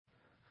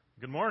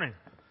Good morning.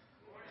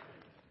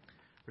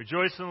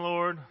 Rejoice in the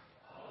Lord.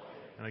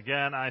 And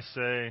again, I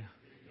say,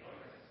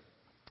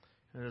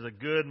 it is a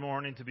good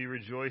morning to be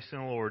rejoicing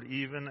in the Lord,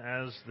 even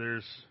as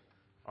there's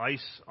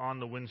ice on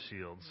the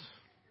windshields.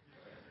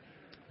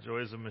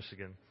 Joys of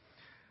Michigan.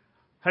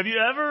 Have you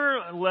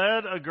ever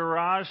led a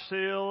garage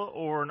sale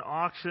or an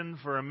auction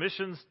for a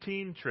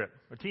teen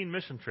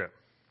mission trip?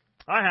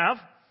 I have.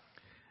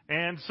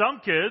 And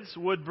some kids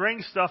would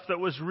bring stuff that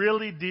was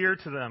really dear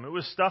to them. It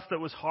was stuff that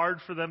was hard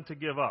for them to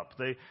give up.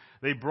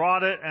 They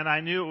brought it, and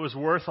I knew it was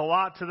worth a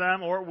lot to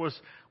them, or it was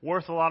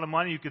worth a lot of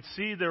money. You could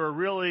see they were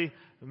really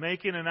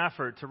making an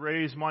effort to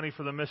raise money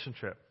for the mission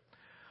trip.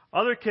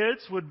 Other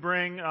kids would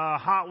bring a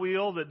Hot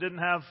Wheel that didn't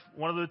have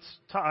one of its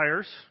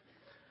tires,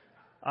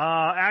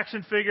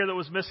 action figure that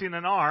was missing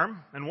an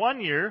arm, and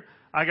one year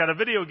I got a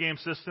video game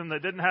system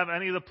that didn't have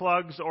any of the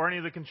plugs or any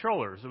of the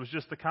controllers. It was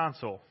just the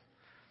console.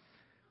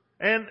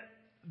 And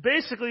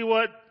basically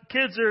what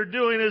kids are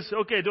doing is,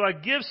 okay, do I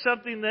give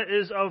something that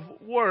is of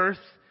worth,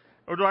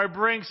 or do I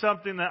bring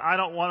something that I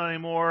don't want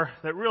anymore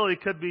that really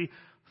could be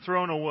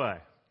thrown away?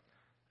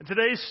 In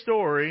today's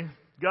story,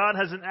 God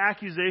has an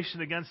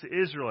accusation against the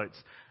Israelites.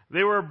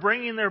 They were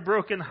bringing their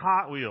broken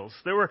Hot Wheels.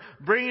 They were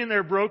bringing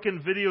their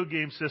broken video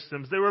game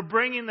systems. They were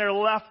bringing their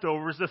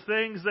leftovers, the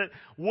things that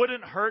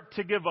wouldn't hurt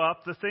to give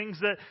up, the things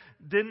that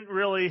didn't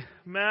really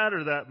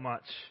matter that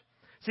much.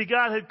 See,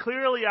 God had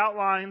clearly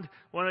outlined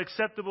what an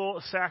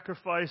acceptable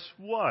sacrifice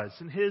was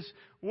in His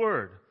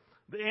Word.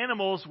 The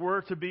animals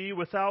were to be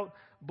without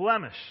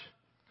blemish.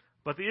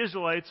 But the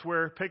Israelites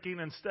were picking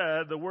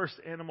instead the worst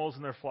animals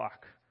in their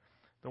flock.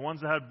 The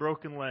ones that had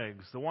broken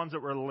legs, the ones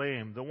that were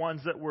lame, the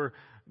ones that were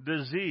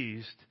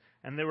diseased,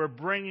 and they were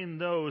bringing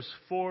those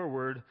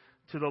forward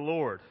to the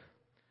Lord.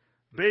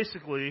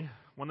 Basically,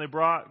 when they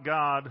brought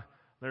God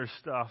their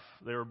stuff,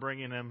 they were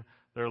bringing Him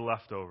their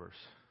leftovers.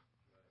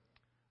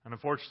 And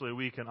unfortunately,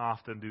 we can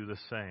often do the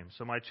same.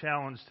 So my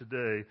challenge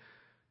today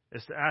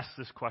is to ask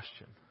this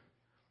question.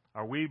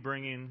 Are we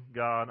bringing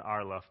God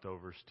our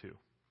leftovers too?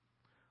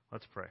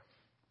 Let's pray.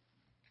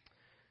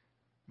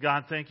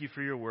 God, thank you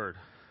for your word.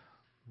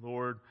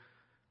 Lord,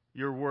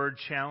 your word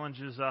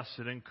challenges us.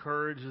 It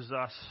encourages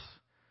us.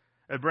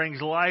 It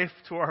brings life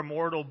to our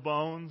mortal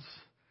bones.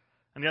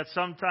 And yet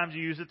sometimes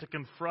you use it to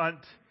confront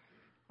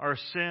our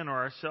sin or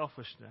our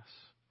selfishness.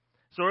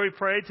 So we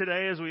pray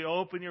today as we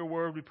open your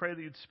word, we pray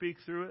that you'd speak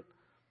through it.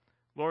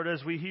 Lord,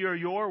 as we hear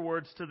your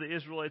words to the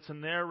Israelites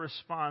and their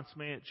response,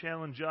 may it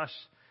challenge us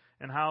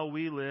in how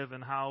we live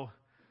and how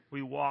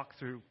we walk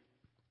through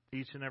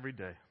each and every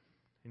day.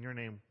 In your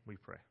name we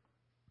pray.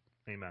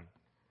 Amen.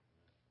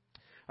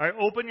 All right,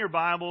 open your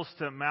Bibles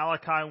to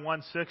Malachi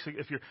 1:6.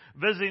 If you're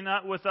visiting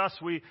with us,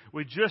 we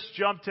just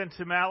jumped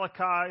into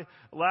Malachi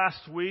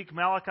last week.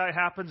 Malachi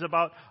happens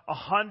about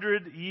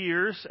 100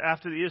 years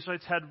after the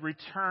Israelites had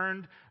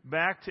returned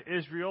back to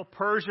Israel.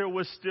 Persia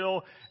was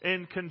still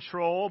in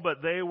control,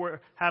 but they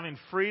were having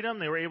freedom.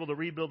 They were able to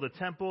rebuild the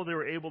temple. They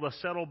were able to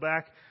settle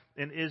back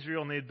in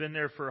Israel, and they had been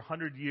there for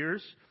 100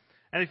 years.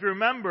 And if you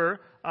remember,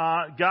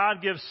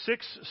 God gives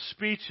 6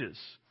 speeches.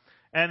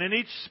 And in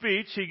each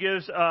speech, he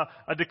gives a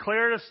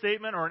declarative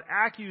statement or an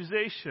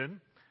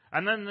accusation,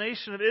 and then the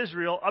nation of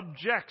Israel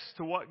objects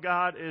to what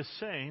God is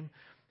saying,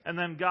 and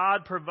then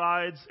God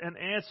provides an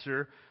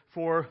answer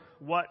for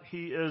what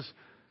he is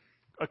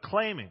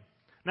acclaiming.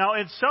 Now,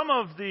 in some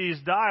of these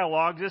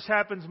dialogues, this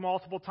happens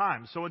multiple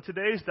times. So in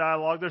today's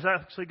dialogue, there's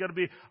actually going to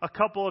be a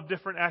couple of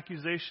different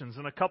accusations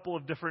and a couple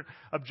of different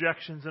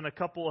objections and a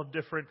couple of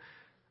different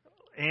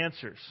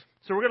answers.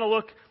 So we're going to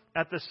look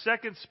at the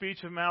second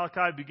speech of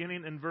Malachi,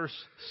 beginning in verse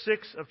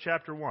 6 of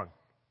chapter 1.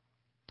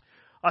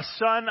 A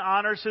son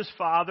honors his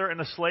father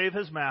and a slave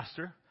his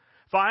master.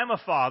 If I am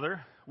a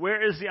father,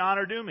 where is the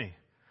honor due me?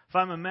 If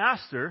I'm a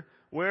master,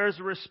 where is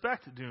the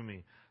respect due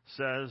me?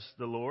 Says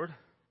the Lord.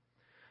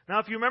 Now,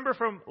 if you remember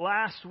from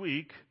last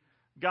week,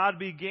 God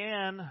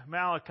began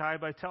Malachi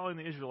by telling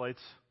the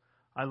Israelites,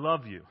 I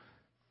love you.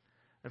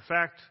 In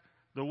fact,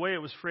 the way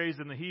it was phrased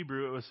in the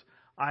Hebrew, it was,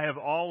 I have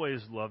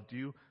always loved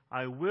you.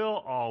 I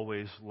will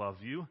always love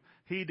you.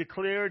 He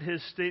declared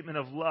his statement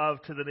of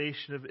love to the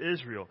nation of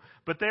Israel.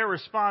 But their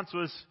response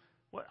was,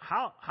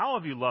 how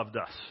have you loved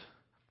us?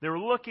 They were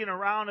looking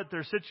around at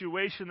their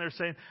situation. They're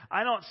saying,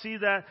 I don't see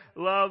that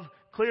love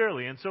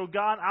clearly. And so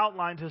God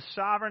outlined his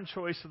sovereign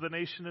choice of the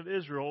nation of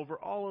Israel over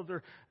all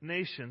other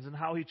nations and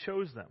how he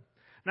chose them.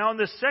 Now, in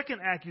this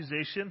second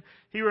accusation,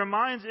 he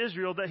reminds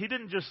Israel that he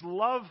didn't just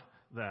love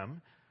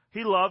them,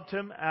 he loved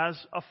him as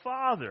a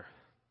father.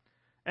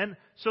 And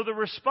so the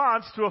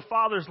response to a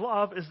father's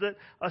love is that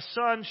a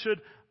son should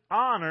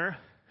honor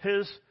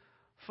his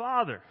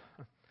father.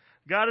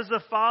 God is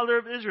the father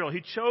of Israel.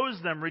 He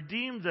chose them,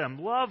 redeemed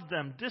them, loved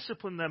them,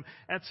 disciplined them,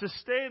 and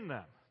sustained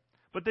them.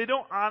 But they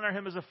don't honor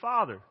him as a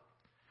father.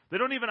 They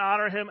don't even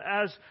honor him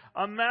as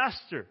a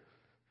master.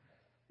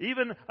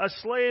 Even a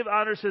slave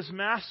honors his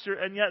master,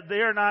 and yet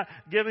they are not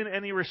giving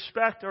any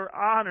respect or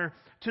honor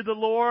to the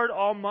Lord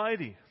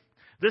Almighty.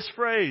 This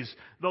phrase,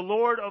 the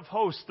Lord of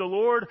hosts, the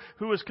Lord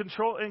who is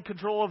in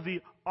control of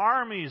the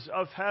armies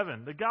of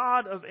heaven, the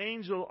God of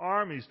angel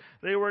armies,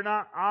 they were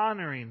not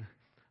honoring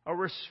or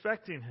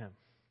respecting him.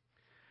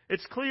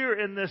 It's clear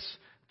in this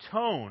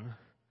tone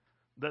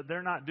that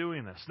they're not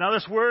doing this. Now,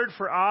 this word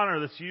for honor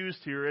that's used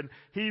here in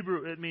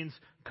Hebrew, it means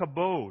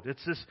kabod.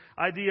 It's this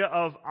idea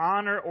of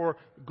honor or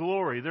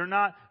glory. They're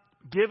not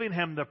giving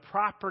him the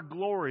proper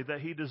glory that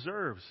he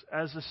deserves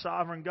as the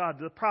sovereign God,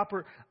 the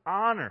proper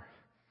honor.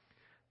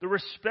 The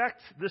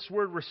respect, this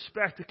word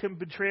respect, it can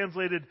be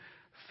translated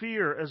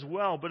fear as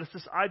well, but it's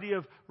this idea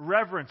of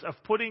reverence, of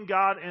putting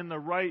God in the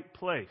right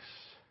place.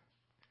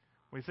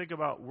 When we think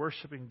about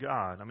worshiping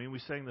God, I mean, we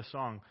sang the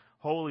song,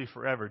 Holy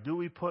Forever. Do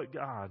we put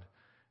God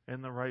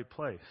in the right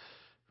place?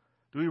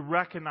 Do we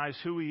recognize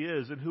who he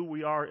is and who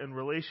we are in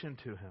relation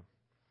to him?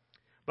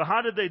 But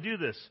how did they do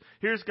this?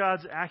 Here's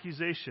God's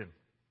accusation.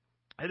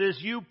 It is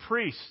you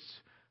priests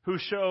who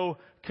show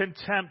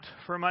contempt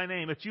for my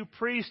name. It's you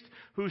priests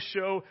who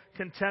show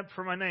contempt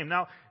for my name.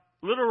 Now,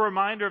 little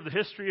reminder of the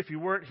history, if you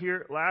weren't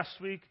here last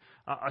week,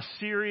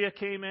 Assyria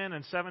came in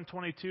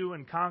 722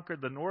 and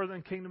conquered the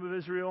northern kingdom of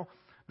Israel.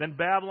 Then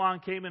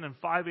Babylon came in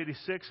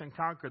 586 and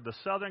conquered the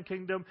southern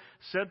kingdom,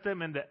 sent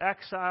them into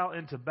exile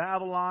into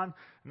Babylon.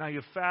 Now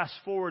you fast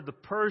forward, the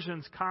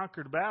Persians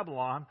conquered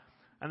Babylon,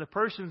 and the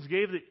Persians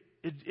gave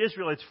the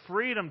Israelites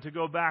freedom to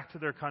go back to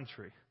their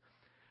country.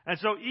 And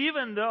so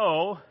even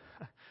though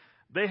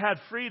they had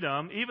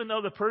freedom, even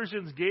though the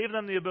Persians gave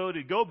them the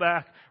ability to go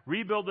back,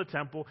 rebuild the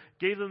temple,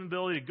 gave them the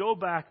ability to go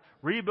back,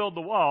 rebuild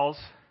the walls,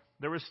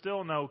 there was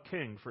still no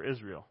king for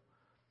Israel.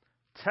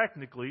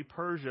 Technically,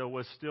 Persia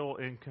was still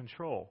in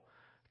control.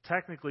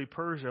 Technically,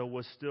 Persia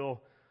was still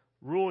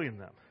ruling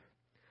them.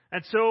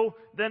 And so,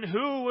 then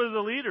who were the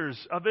leaders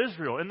of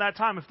Israel in that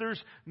time if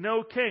there's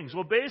no kings?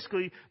 Well,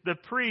 basically, the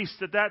priests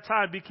at that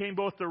time became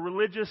both the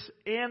religious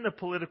and the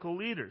political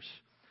leaders.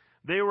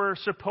 They were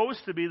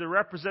supposed to be the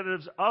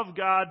representatives of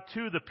God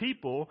to the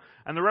people,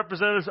 and the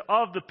representatives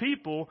of the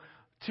people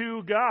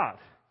to God.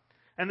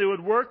 And they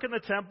would work in the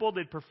temple,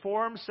 they'd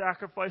perform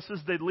sacrifices,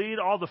 they'd lead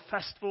all the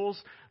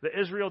festivals that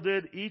Israel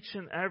did each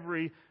and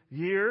every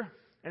year.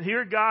 And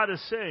here God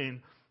is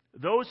saying,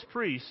 those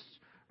priests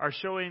are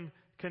showing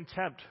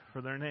contempt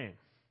for their name.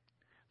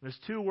 There's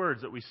two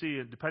words that we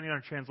see, depending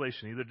on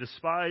translation, either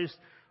despised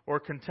or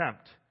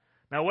contempt.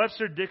 Now,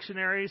 Webster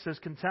Dictionary says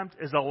contempt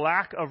is a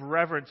lack of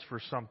reverence for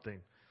something.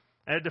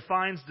 And it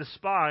defines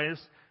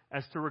despise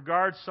as to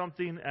regard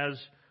something as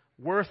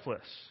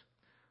worthless.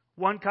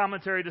 One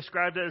commentary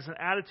described it as an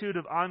attitude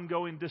of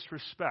ongoing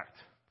disrespect.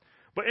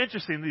 But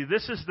interestingly,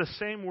 this is the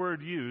same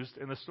word used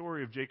in the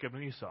story of Jacob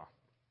and Esau.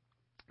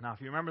 Now, if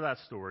you remember that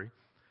story,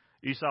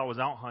 Esau was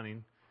out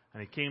hunting,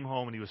 and he came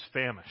home and he was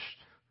famished.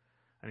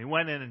 And he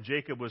went in and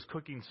Jacob was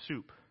cooking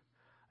soup.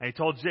 And he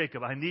told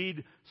Jacob, I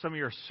need some of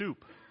your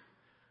soup.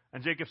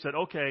 And Jacob said,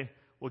 okay,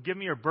 well, give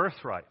me your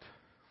birthright.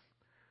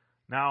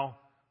 Now,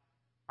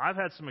 I've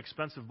had some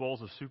expensive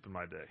bowls of soup in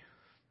my day.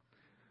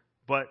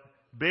 But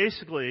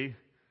basically,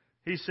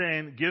 he's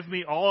saying, give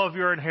me all of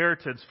your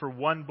inheritance for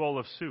one bowl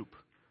of soup.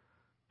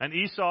 And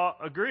Esau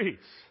agrees.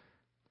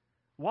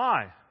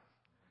 Why?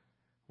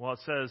 Well, it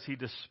says he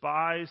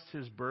despised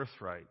his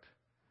birthright.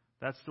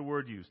 That's the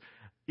word used.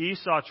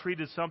 Esau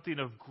treated something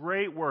of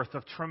great worth,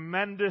 of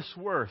tremendous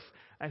worth,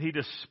 and he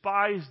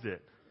despised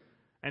it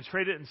and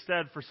traded it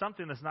instead for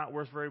something that's not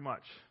worth very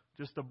much,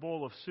 just a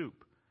bowl of soup.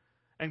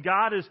 And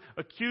God is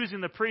accusing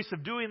the priests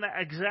of doing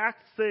that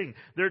exact thing.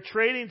 They're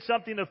trading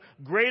something of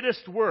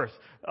greatest worth,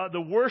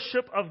 the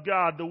worship of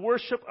God, the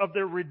worship of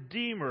their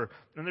Redeemer,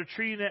 and they're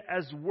treating it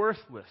as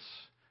worthless,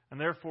 and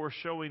therefore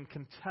showing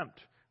contempt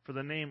for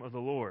the name of the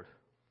Lord.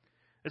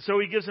 And so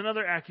he gives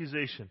another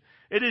accusation.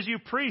 It is you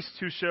priests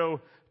who show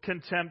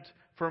contempt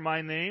for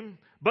my name.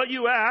 But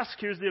you ask,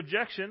 here's the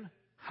objection,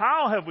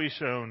 how have we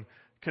shown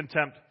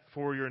contempt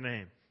for your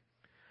name?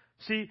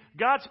 See,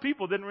 God's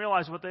people didn't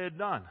realize what they had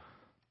done.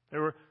 They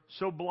were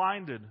so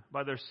blinded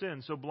by their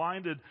sin, so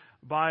blinded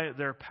by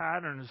their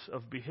patterns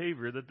of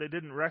behavior that they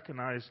didn't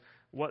recognize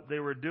what they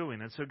were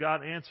doing. And so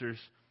God answers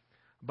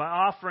by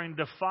offering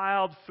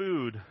defiled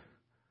food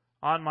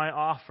on my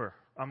altar.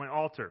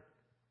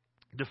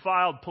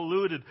 Defiled,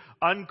 polluted,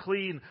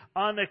 unclean,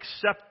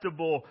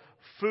 unacceptable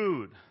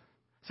food.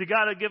 See,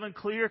 God had given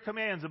clear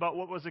commands about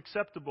what was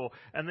acceptable,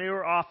 and they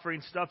were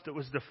offering stuff that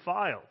was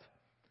defiled.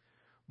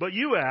 But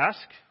you ask,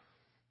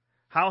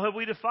 how have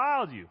we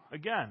defiled you?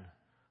 Again,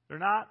 they're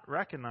not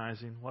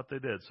recognizing what they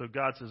did. So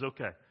God says,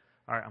 okay,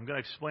 all right, I'm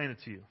going to explain it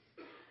to you.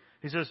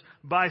 He says,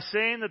 by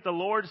saying that the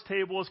Lord's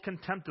table is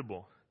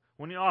contemptible,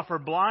 when you offer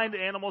blind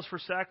animals for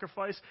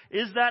sacrifice,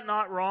 is that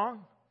not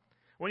wrong?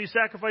 When you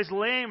sacrifice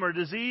lame or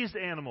diseased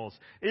animals,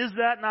 is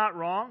that not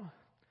wrong?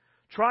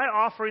 Try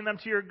offering them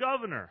to your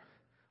governor.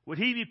 Would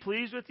he be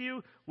pleased with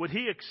you? Would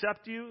he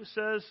accept you,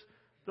 says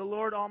the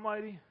Lord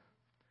Almighty?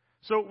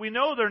 So we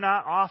know they're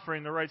not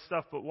offering the right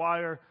stuff, but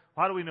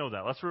how do we know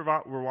that? Let's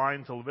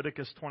rewind to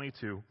Leviticus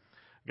 22.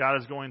 God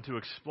is going to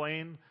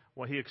explain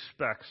what he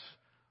expects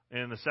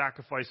in the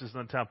sacrifices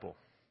in the temple.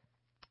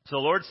 So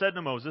the Lord said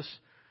to Moses,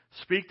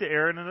 Speak to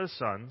Aaron and his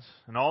sons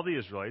and all the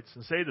Israelites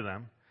and say to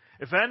them,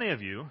 if any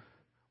of you,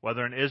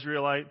 whether an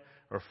Israelite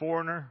or a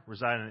foreigner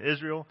residing in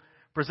Israel,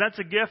 presents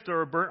a gift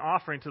or a burnt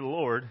offering to the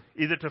Lord,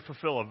 either to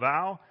fulfill a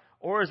vow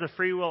or as a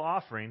freewill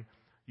offering,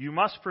 you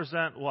must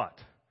present what?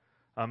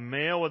 A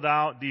male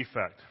without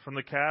defect from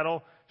the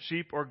cattle,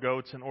 sheep, or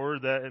goats in order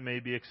that it may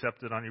be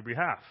accepted on your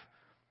behalf.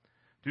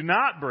 Do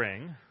not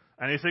bring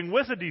anything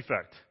with a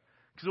defect,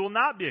 because it will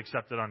not be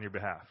accepted on your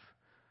behalf.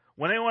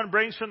 When anyone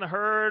brings from the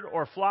herd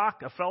or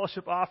flock a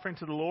fellowship offering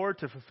to the Lord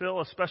to fulfill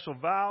a special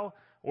vow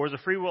or as a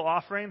freewill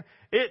offering,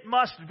 it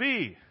must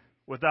be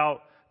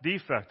without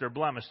defect or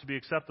blemish to be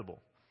acceptable.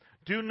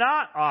 Do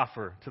not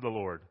offer to the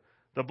Lord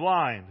the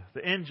blind,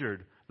 the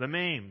injured, the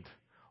maimed,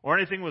 or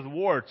anything with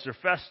warts or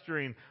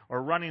festering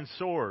or running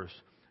sores.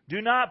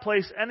 Do not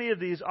place any of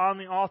these on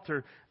the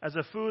altar as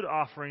a food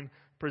offering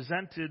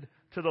presented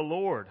to the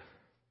Lord.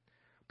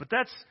 But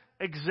that's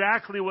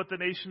exactly what the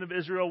nation of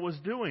Israel was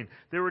doing.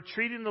 They were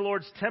treating the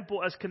Lord's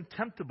temple as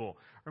contemptible.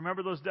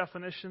 Remember those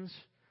definitions?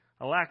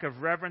 A lack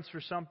of reverence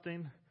for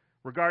something,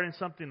 regarding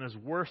something as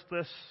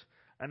worthless,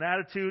 an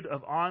attitude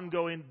of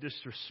ongoing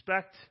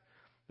disrespect.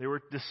 They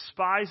were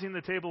despising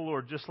the table of the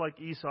Lord, just like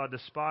Esau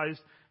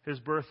despised his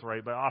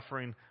birthright by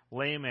offering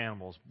lame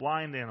animals,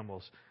 blind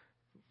animals,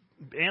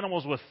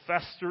 animals with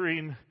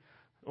festering,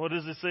 what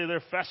does it say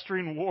there?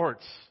 Festering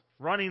warts,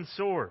 running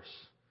sores.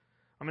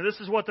 I mean, this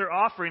is what they're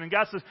offering. And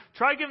God says,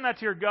 try giving that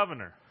to your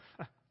governor.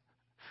 Can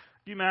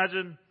you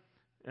imagine?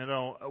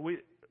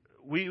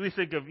 We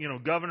think of,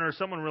 governor,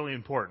 someone really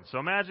important. So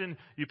imagine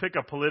you pick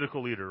a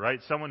political leader, right?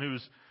 Someone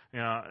who's,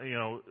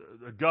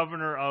 a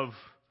governor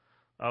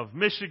of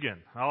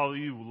Michigan. All of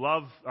you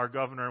love our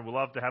governor and would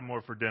love to have him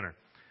over for dinner.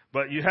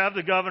 But you have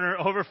the governor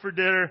over for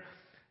dinner,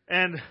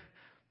 and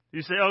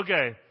you say,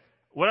 okay,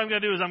 what I'm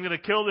going to do is I'm going to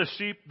kill this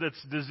sheep that's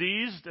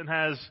diseased and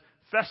has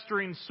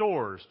festering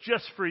sores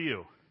just for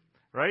you.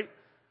 Right?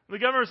 The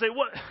governor would say,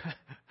 what?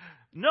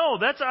 No,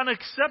 that's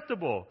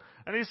unacceptable.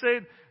 And he's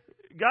saying,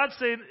 God's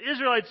saying,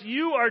 Israelites,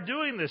 you are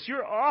doing this.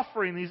 You're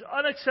offering these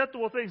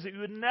unacceptable things that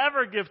you would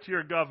never give to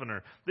your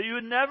governor, that you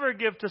would never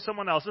give to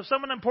someone else. If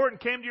someone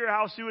important came to your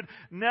house, you would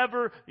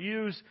never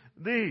use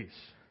these.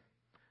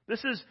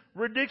 This is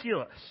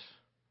ridiculous.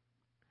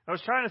 I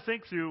was trying to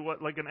think through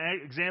what like an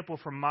example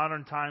from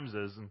modern times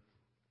is,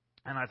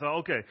 and I thought,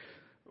 okay,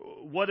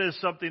 what is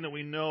something that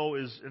we know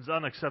is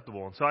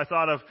unacceptable? And so I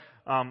thought of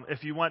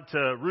if you went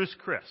to Ruth's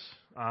Chris.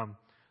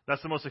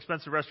 That's the most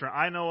expensive restaurant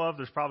I know of.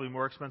 There's probably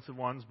more expensive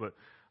ones, but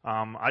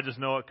I just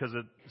know it because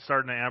it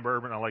started in Ann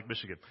Arbor, and I like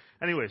Michigan.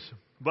 Anyways,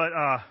 but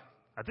I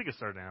think it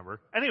started in Ann Arbor.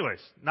 Anyways,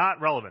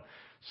 not relevant.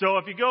 So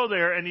if you go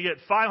there and you get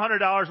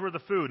 $500 worth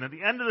of food, and at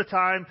the end of the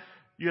time,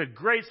 you had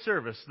great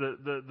service.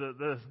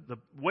 The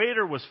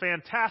waiter was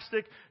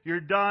fantastic.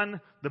 You're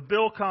done. The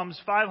bill comes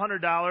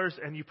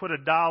 $500, and you put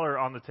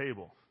 $1 on the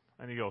table.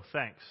 And you go,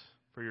 thanks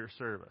for your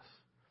service.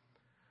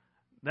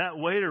 That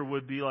waiter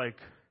would be like,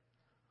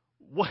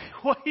 what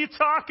are you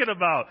talking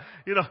about?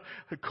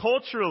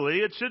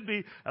 Culturally, it should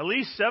be at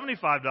least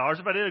 $75.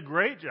 If I did a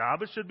great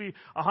job, it should be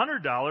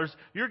 $100.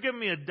 You're giving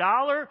me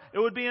 $1? It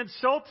would be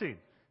insulting.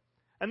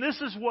 And this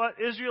is what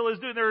Israel is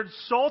doing. They're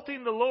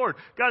insulting the Lord.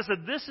 God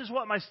said, this is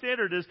what my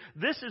standard is.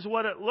 This is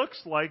what it looks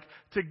like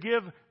to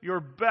give your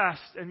best,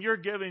 and you're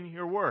giving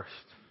your worst.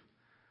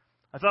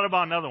 I thought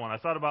about another one. I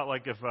thought about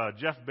like if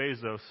Jeff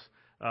Bezos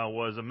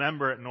was a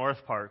member at North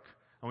Park,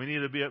 and we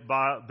needed to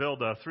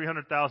build a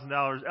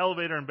 $300,000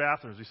 elevator and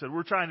bathrooms. He said,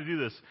 we're trying to do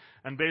this.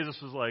 And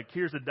Bezos was like,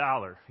 here's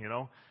 $1,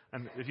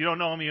 And if you don't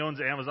know him, he owns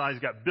Amazon.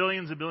 He's got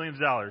billions and billions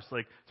of dollars.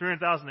 Like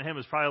 $300,000 to him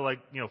is probably like,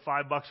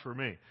 $5 for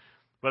me.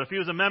 But if he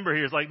was a member,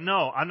 he was like,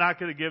 no, I'm not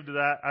going to give to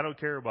that. I don't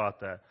care about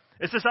that.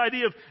 It's this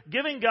idea of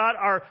giving God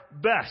our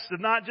best,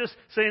 and not just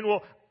saying,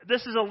 well,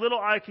 this is a little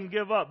I can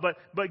give up,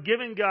 but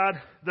giving God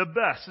the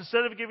best.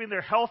 Instead of giving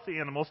their healthy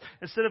animals,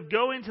 instead of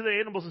going to the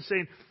animals and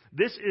saying,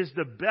 this is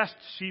the best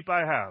sheep I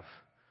have.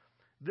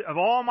 Of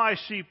all my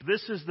sheep,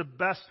 this is the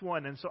best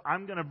one, and so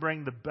I'm going to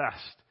bring the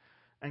best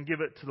and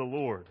give it to the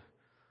Lord.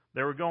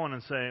 They were going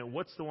and saying,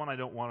 what's the one I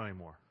don't want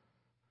anymore?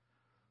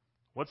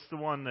 What's the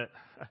one that...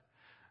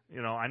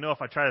 I know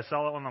if I try to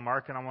sell it on the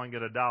market, I'm going to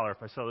get $1.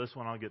 If I sell this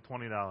one, I'll get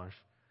 $20.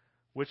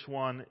 Which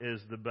one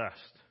is the best?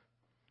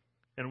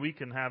 And we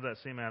can have that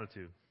same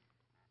attitude.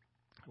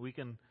 We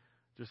can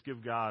just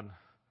give God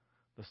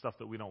the stuff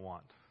that we don't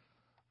want.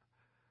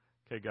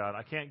 Okay, God,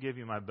 I can't give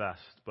you my best,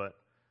 but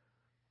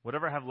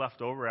whatever I have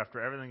left over after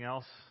everything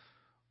else,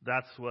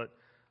 that's what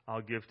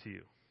I'll give to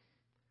you.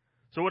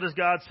 So what does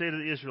God say to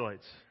the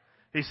Israelites?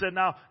 He said,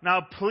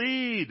 now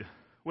plead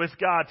with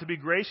God to be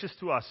gracious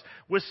to us.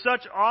 With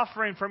such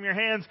offering from your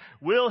hands,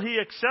 will He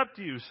accept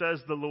you, says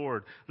the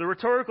Lord. The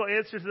rhetorical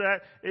answer to that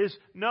is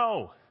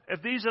no.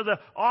 If these are the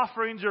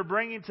offerings you're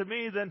bringing to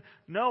me, then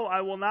no,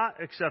 I will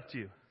not accept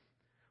you.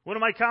 One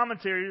of my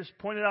commentators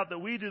pointed out that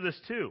we do this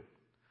too.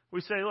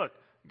 We say, look,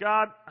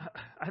 God,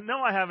 I know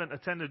I haven't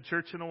attended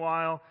church in a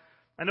while.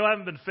 I know I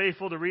haven't been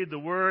faithful to read the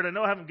Word. I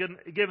know I haven't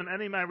given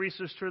any of my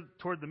resources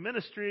toward the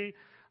ministry.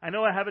 I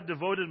know I haven't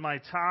devoted my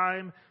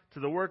time to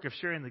the work of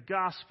sharing the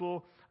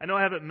gospel. I know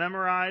I have it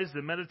memorized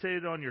and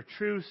meditated on your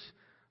truths,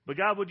 but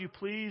God, would you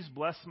please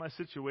bless my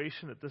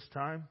situation at this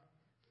time?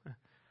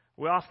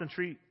 We often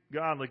treat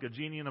God like a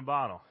genie in a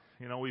bottle.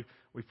 You know, we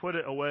put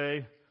it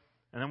away,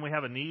 and then we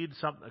have a need.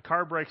 A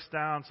car breaks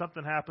down,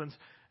 something happens,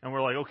 and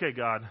we're like, okay,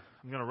 God,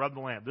 I'm going to rub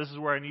the lamp. This is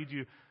where I need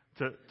you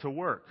to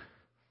work.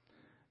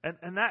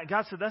 And that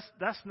God said,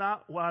 that's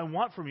not what I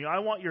want from you. I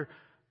want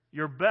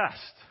your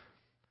best.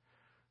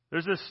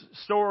 There's this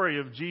story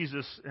of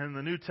Jesus in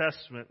the New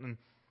Testament, and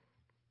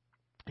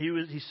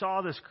he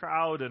saw this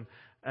crowd,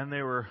 and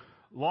they were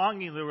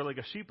longing. They were like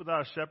a sheep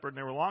without a shepherd, and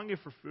they were longing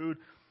for food.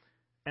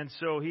 And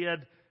so he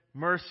had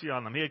mercy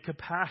on them. He had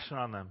compassion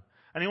on them.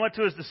 And he went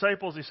to his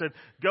disciples. He said,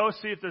 go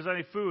see if there's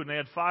any food. And they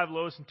had 5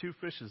 loaves and 2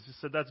 fishes. He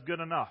said, that's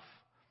good enough.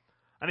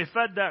 And he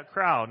fed that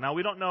crowd. Now,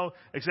 we don't know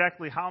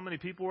exactly how many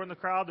people were in the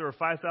crowd. There were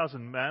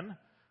 5,000 men,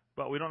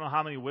 but we don't know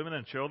how many women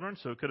and children.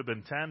 So it could have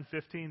been 10,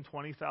 15,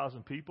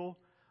 20,000 people.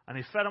 And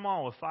he fed them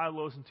all with 5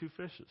 loaves and 2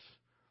 fishes.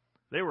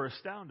 They were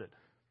astounded.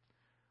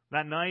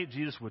 That night,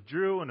 Jesus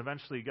withdrew and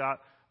eventually got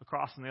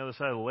across on the other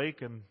side of the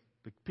lake. And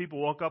the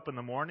people woke up in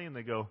the morning and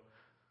they go,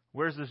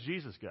 where's this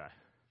Jesus guy?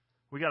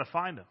 We got to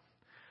find him.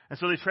 And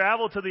so they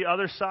traveled to the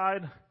other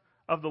side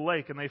of the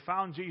lake and they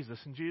found Jesus.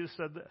 And Jesus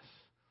said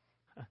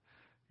this,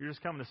 you're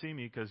just coming to see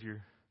me because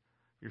your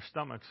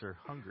stomachs are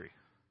hungry.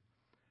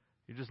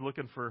 You're just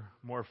looking for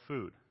more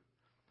food.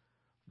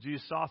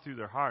 Jesus saw through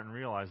their heart and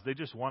realized they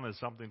just wanted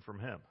something from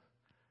him.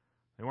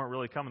 They weren't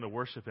really coming to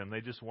worship him.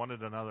 They just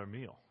wanted another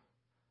meal.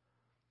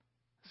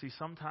 See,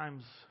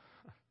 sometimes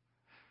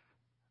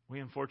we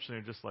unfortunately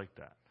are just like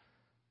that.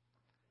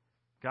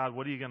 God,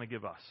 what are you going to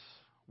give us?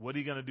 What are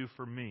you going to do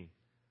for me?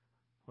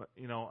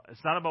 You know,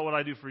 it's not about what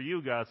I do for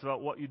you, God. It's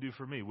about what you do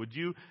for me. Would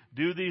you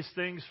do these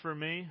things for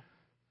me?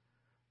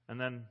 And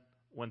then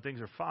when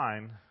things are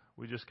fine,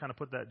 we just kind of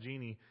put that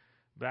genie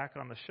back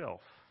on the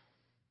shelf.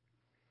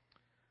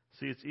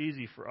 See, it's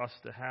easy for us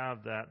to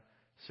have that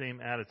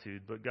same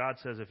attitude. But God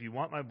says, if you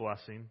want my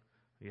blessing,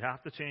 you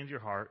have to change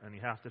your heart and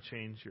you have to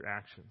change your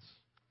actions.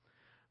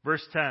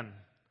 Verse 10.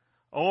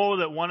 Oh,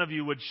 that one of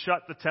you would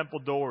shut the temple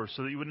doors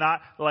so that you would not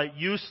light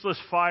useless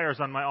fires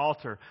on my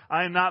altar.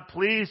 I am not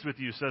pleased with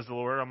you, says the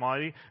Lord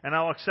Almighty, and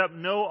I will accept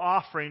no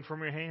offering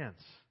from your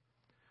hands.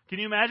 Can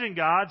you imagine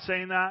God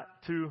saying that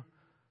to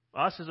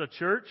us as a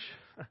church?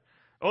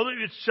 Oh, that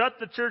you would shut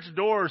the church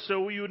doors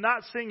so you would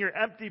not sing your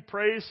empty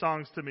praise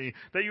songs to me,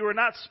 that you would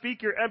not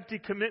speak your empty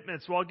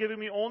commitments while giving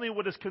me only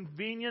what is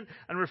convenient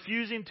and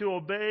refusing to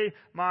obey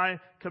my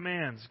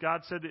commands.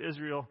 God said to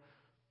Israel,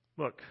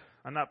 look,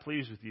 I'm not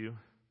pleased with you.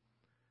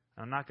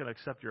 I'm not going to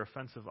accept your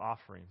offensive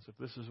offerings if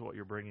this is what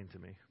you're bringing to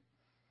me.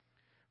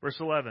 Verse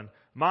 11,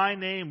 my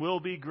name will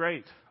be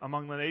great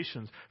among the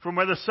nations, from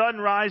where the sun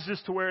rises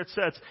to where it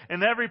sets.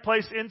 In every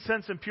place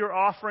incense and pure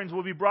offerings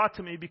will be brought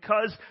to me,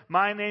 because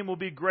my name will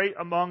be great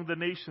among the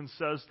nations,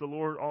 says the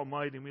Lord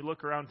Almighty. And we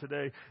look around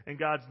today, and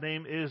God's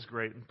name is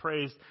great and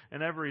praised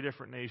in every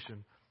different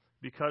nation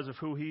because of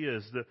who He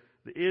is.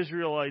 The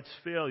Israelites'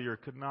 failure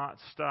could not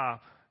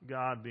stop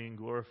God being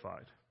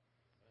glorified.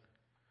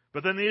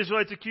 But then the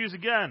Israelites accuse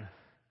again.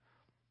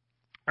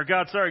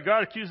 God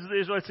accuses the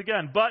Israelites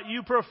again. But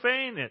you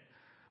profane it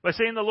by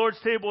saying the Lord's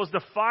table is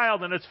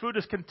defiled and its food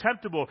is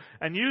contemptible.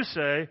 And you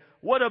say,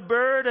 what a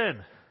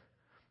burden.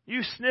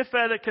 You sniff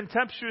at it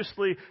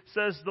contemptuously,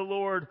 says the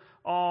Lord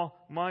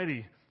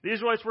Almighty. The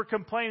Israelites were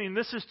complaining,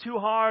 this is too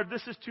hard,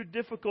 this is too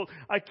difficult,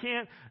 I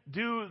can't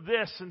do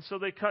this. And so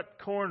they cut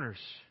corners.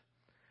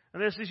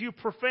 And this is, you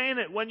profane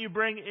it when you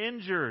bring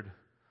injured.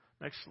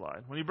 Next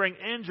slide. When you bring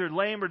injured,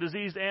 lame, or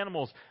diseased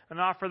animals and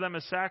offer them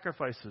as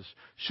sacrifices.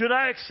 Should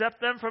I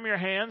accept them from your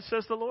hands,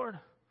 says the Lord?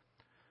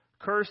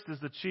 Cursed is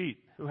the cheat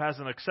who has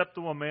an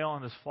acceptable male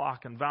in his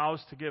flock and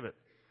vows to give it,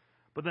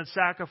 but then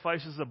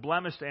sacrifices a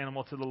blemished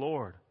animal to the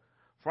Lord.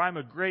 For I am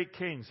a great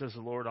king, says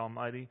the Lord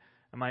Almighty,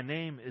 and my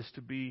name is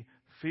to be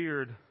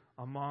feared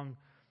among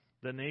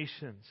the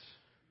nations.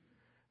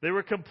 They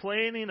were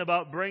complaining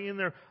about bringing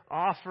their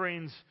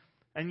offerings,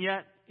 and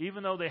yet,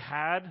 even though they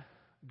had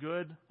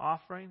good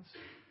offerings,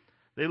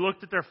 they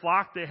looked at their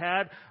flock, they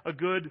had a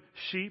good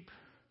sheep.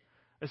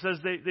 It says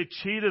they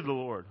cheated the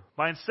Lord.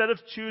 By instead of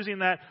choosing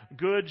that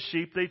good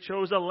sheep, they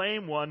chose a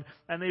lame one,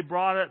 and they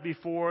brought it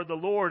before the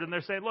Lord. And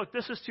they're saying, look,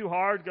 this is too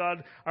hard,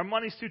 God. Our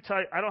money's too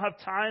tight. I don't have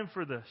time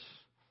for this.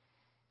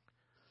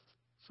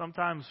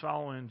 Sometimes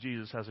following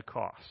Jesus has a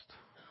cost.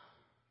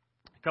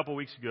 A couple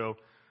weeks ago,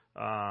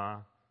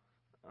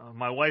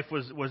 my wife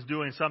was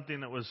doing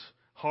something that was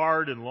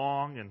hard and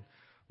long, and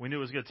we knew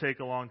it was going to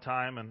take a long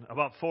time. And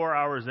about 4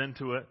 hours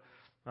into it,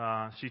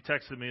 she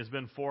texted me, it's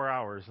been 4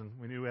 hours, and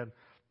we knew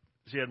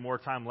she had more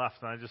time left.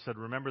 And I just said,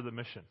 remember the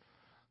mission.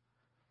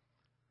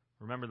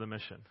 Remember the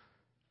mission.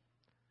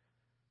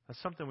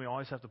 That's something we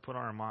always have to put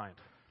on our mind.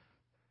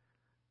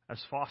 As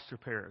foster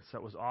parents,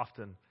 that was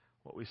often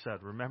what we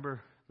said.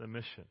 Remember the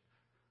mission.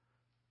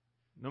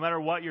 No matter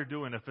what you're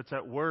doing, if it's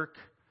at work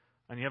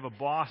and you have a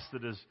boss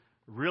that is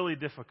really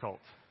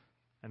difficult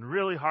and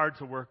really hard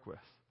to work with,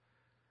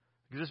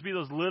 it could just be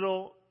those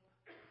little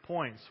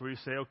points where you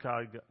say,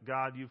 okay,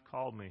 God, you've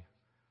called me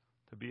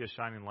to be a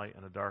shining light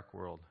in a dark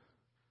world.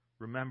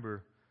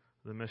 Remember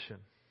the mission.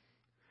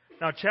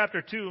 Now,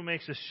 chapter 2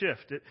 makes a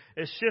shift.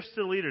 It shifts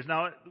to leaders.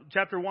 Now,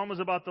 chapter 1 was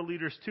about the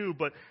leaders too,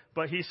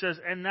 but he says,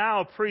 and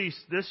now, priests,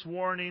 this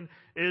warning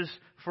is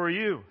for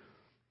you.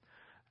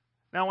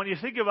 Now, when you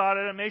think about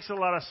it, it makes a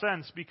lot of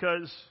sense,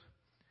 because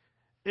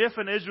if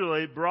an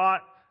Israelite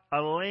brought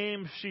a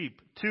lame sheep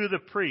to the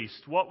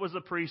priest, what was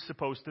the priest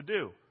supposed to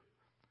do?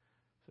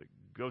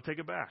 Go take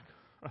it back.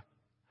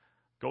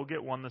 Go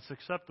get one that's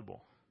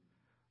acceptable.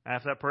 And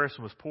if that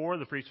person was poor,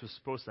 the priest was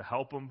supposed to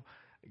help him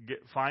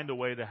find a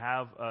way to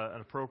have an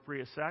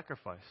appropriate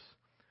sacrifice.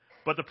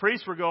 But the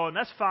priests were going,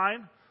 that's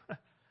fine.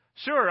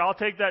 Sure, I'll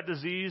take that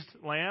diseased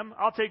lamb.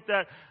 I'll take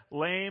that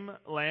lame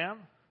lamb.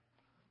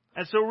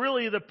 And so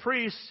really the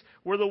priests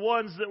were the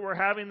ones that were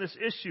having this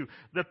issue.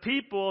 The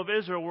people of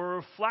Israel were a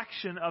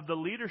reflection of the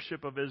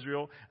leadership of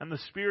Israel and the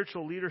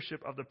spiritual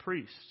leadership of the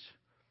priests.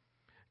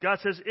 God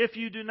says, if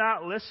you do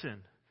not listen,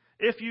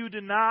 if you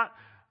do not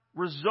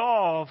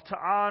resolve to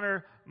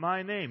honor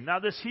my name. Now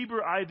this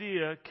Hebrew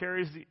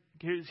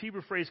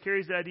phrase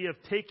carries the idea of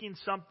taking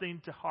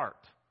something to heart.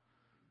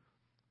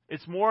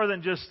 It's more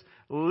than just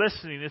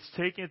listening, it's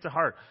taking it to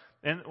heart.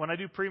 And when I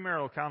do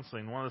premarital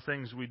counseling, one of the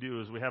things we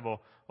do is we have a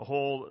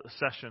whole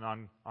session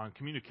on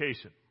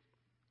communication.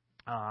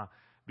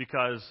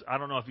 Because I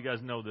don't know if you guys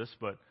know this,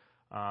 but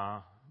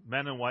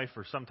men and wife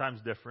are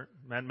sometimes different.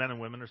 Men and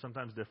women are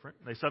sometimes different.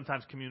 They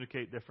sometimes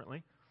communicate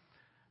differently.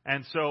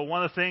 And so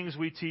one of the things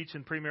we teach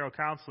in premarital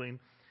counseling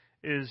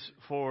is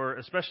for,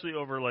 especially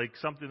over like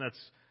something that's,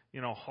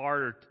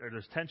 hard or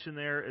there's tension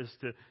there, is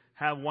to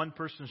have one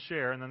person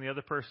share and then the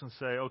other person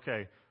say,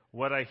 okay,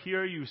 what I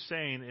hear you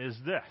saying is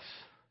this.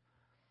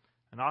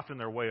 And often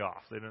they're way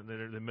off. They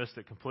missed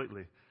it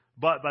completely.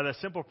 But by that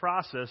simple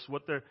process,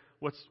 what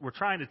we're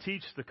trying to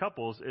teach the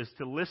couples is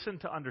to listen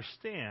to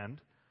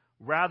understand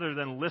rather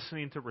than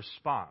listening to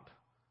respond.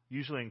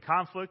 Usually in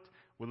conflict,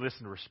 we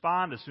listen to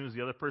respond. As soon as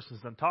the other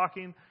person's done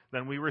talking,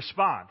 then we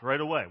respond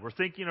right away. We're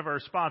thinking of our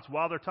response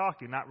while they're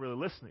talking, not really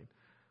listening.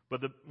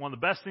 But one of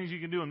the best things you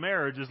can do in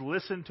marriage is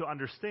listen to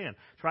understand.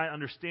 Try and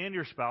understand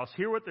your spouse,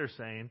 hear what they're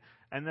saying,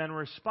 and then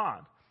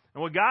respond.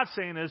 And what God's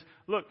saying is,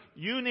 look,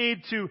 you need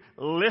to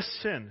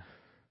listen.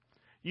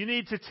 You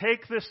need to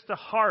take this to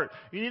heart.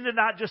 You need to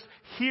not just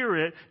hear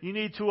it. You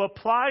need to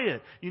apply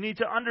it. You need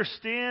to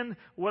understand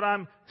what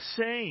I'm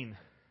saying.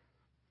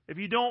 If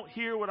you don't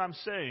hear what I'm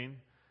saying,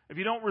 if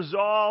you don't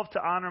resolve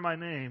to honor my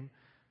name,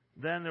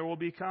 then there will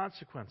be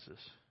consequences.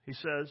 He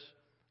says,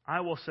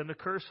 I will send a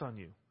curse on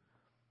you.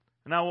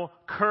 And I will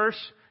curse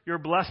your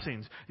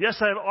blessings. Yes,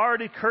 I have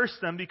already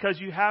cursed them because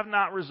you have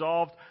not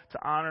resolved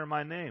to honor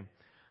my name.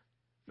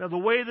 Now, the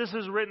way this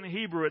is written in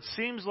Hebrew, it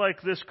seems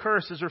like this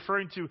curse is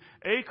referring to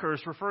a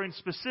curse, referring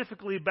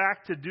specifically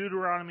back to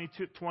Deuteronomy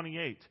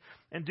 28.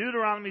 In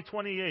Deuteronomy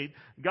 28,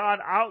 God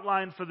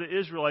outlined for the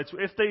Israelites,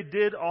 if they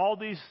did all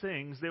these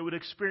things, they would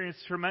experience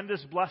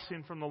tremendous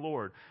blessing from the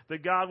Lord,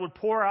 that God would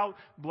pour out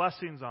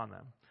blessings on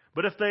them.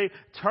 But if they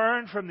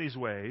turned from these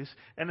ways,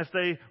 and if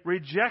they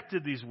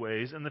rejected these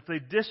ways, and if they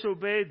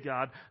disobeyed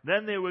God,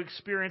 then they would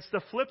experience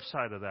the flip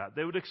side of that.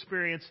 They would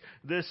experience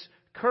this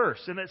curse.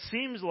 And it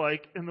seems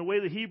like, in the way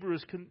the Hebrew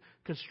is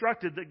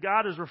constructed, that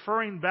God is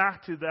referring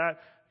back to that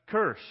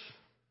curse.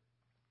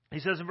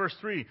 He says in verse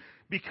 3,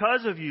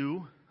 because of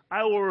you,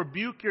 I will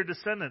rebuke your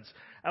descendants.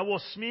 I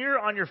will smear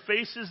on your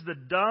faces the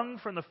dung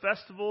from the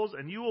festivals,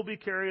 and you will be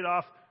carried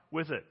off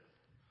with it.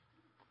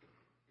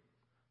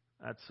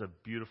 That's a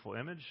beautiful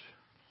image.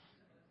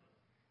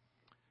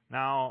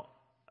 Now,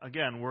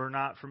 again, we're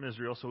not from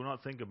Israel, so we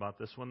don't think about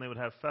this. When they would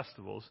have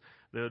festivals,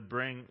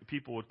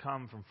 people would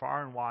come from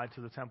far and wide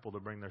to the temple to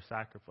bring their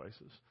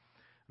sacrifices.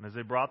 And as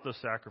they brought those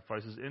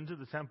sacrifices into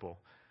the temple,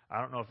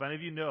 I don't know if any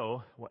of you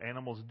know what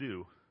animals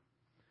do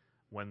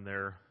when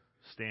they're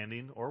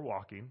standing or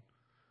walking.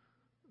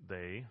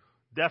 They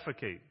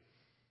defecate.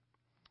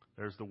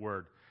 There's the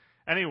word.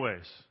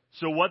 Anyways,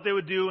 so what they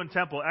would do in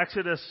temple,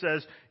 Exodus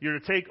says you're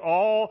to take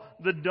all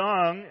the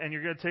dung and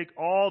you're going to take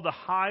all the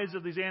hides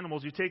of these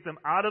animals. You take them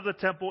out of the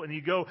temple and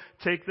you go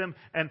take them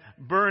and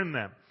burn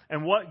them.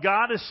 And what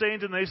God is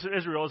saying to the nation of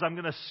Israel is, I'm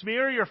going to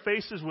smear your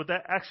faces with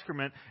that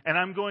excrement and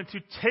I'm going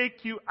to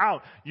take you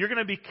out. You're going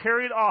to be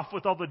carried off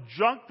with all the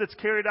junk that's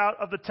carried out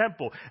of the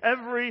temple.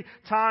 Every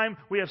time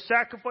we have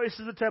sacrifices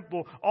in the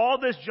temple, all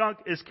this junk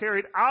is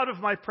carried out of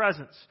my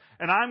presence.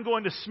 And I'm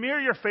going to smear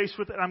your face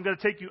with it and I'm going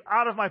to take you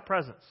out of my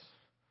presence.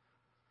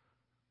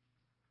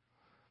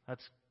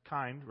 That's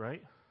kind,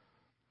 right?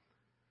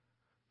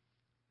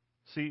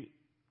 See,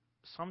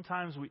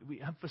 sometimes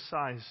we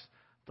emphasize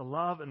the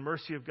love and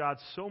mercy of God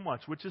so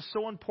much, which is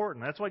so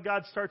important. That's why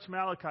God starts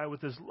Malachi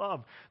with His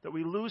love, that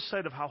we lose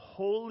sight of how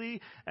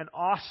holy and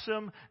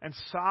awesome and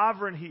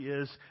sovereign He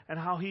is and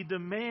how He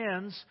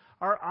demands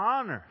our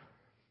honor.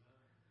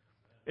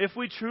 If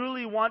we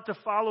truly want to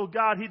follow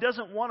God, He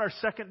doesn't want our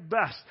second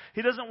best.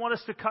 He doesn't want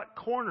us to cut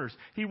corners.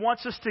 He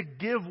wants us to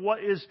give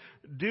what is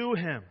due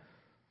Him.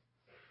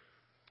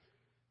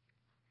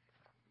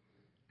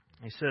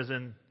 He says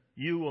in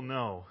you will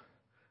know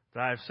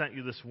that I have sent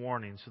you this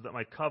warning, so that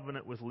my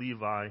covenant with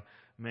Levi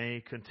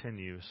may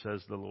continue,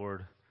 says the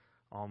Lord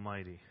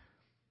Almighty.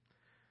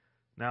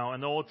 Now,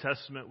 in the Old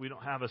Testament, we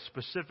don't have a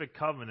specific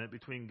covenant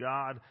between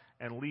God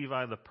and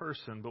Levi the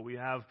person, but we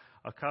have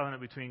a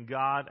covenant between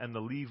God and the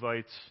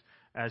Levites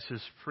as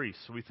his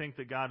priests. So we think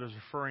that God is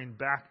referring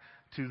back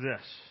to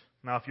this.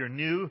 Now, if you're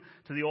new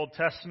to the Old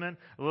Testament,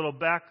 a little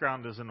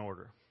background is in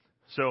order.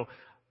 So,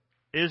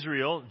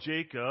 Israel,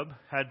 Jacob,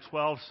 had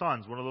 12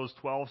 sons. One of those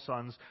 12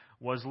 sons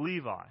was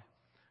Levi.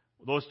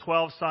 Those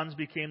 12 sons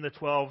became the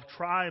 12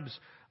 tribes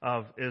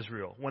of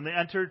Israel. When they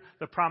entered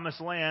the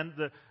Promised Land,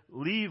 the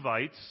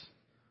Levites,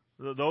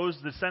 those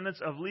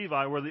descendants of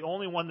Levi, were the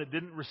only one that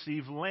didn't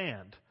receive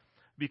land,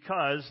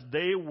 because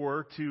they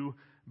were to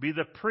be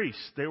the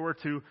priests. They were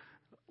to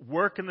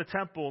work in the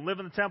temple and live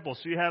in the temple.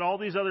 So you had all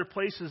these other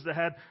places that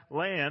had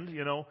land,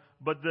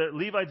 but the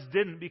Levites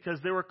didn't, because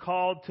they were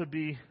called to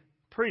be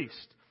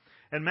priests.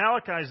 In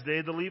Malachi's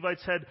day, the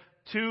Levites had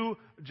two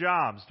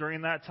jobs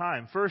during that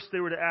time. First, they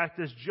were to act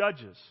as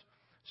judges.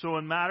 So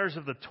in matters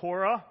of the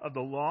Torah, of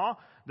the law,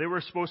 they were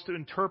supposed to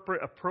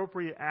interpret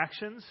appropriate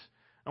actions.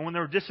 And when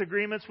there were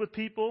disagreements with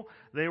people,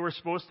 they were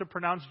supposed to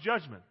pronounce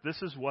judgment. This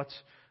is what's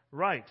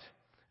right.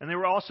 And they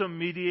were also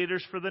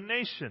mediators for the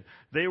nation.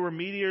 They were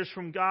mediators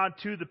from God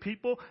to the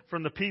people,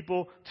 from the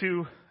people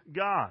to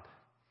God.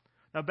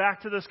 Now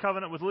back to this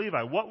covenant with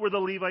Levi. What were the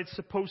Levites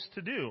supposed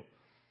to do?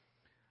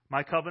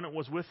 My covenant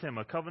was with him,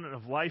 a covenant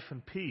of life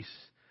and peace.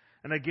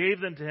 And I gave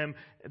them to him.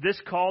 This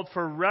called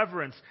for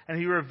reverence, and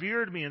he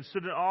revered me and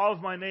stood in awe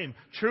of my name.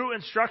 True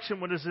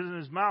instruction was in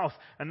his mouth,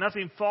 and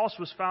nothing false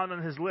was found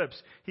on his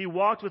lips. He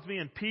walked with me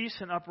in peace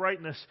and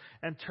uprightness,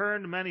 and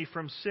turned many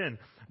from sin.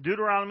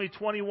 Deuteronomy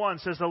 21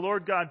 says, the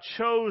Lord God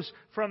chose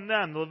from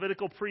them, the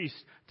Levitical priests,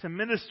 to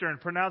minister and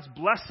pronounce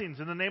blessings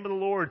in the name of the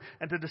Lord,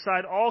 and to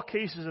decide all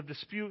cases of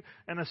dispute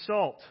and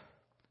assault.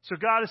 So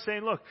God is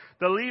saying, look,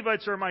 the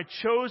Levites are my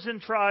chosen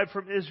tribe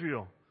from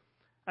Israel.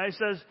 And he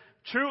says,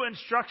 true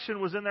instruction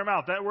was in their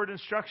mouth. That word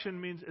instruction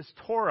means it's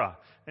Torah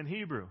in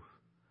Hebrew.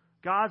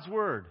 God's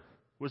word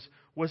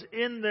was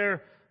in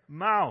their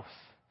mouth.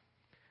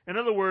 In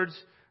other words,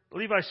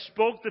 Levi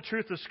spoke the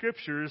truth of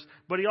Scriptures,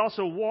 but he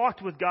also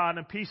walked with God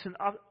in peace and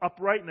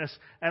uprightness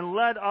and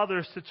led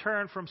others to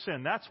turn from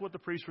sin. That's what the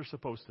priests were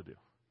supposed to do.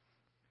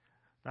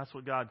 That's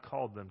what God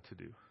called them to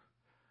do.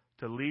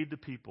 To lead the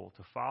people,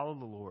 to follow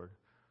the Lord,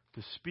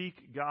 to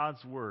speak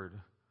God's word,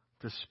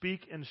 to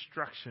speak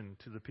instruction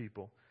to the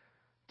people,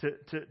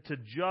 to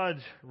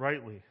judge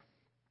rightly.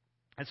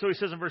 And so he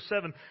says in verse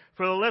 7,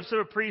 for the lips of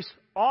a priest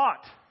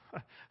ought.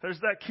 There's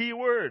that key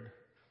word.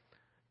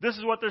 This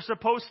is what they're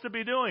supposed to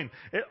be doing.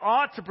 It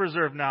ought to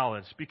preserve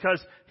knowledge,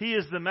 because he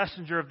is the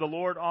messenger of the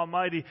Lord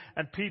Almighty,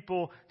 and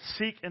people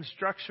seek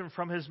instruction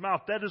from his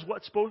mouth. That is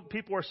what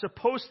people are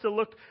supposed to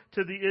look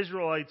to the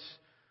Israelites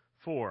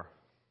for.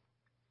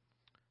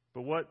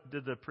 But what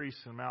did the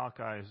priests in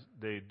Malachi's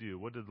day do?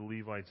 What did the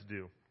Levites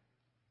do?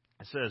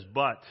 It says,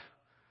 but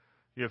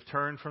you have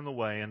turned from the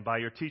way, and by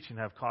your teaching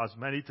have caused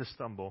many to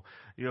stumble.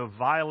 You have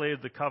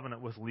violated the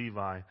covenant with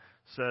Levi,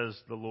 says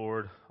the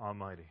Lord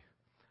Almighty.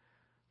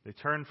 They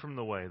turned from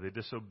the way. They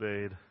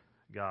disobeyed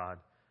God.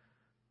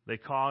 They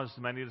caused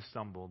many to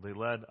stumble. They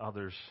led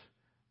others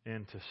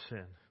into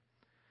sin.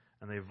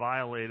 And they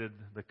violated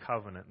the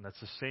covenant. And that's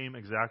the same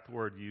exact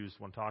word used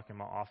when talking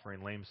about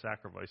offering lame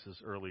sacrifices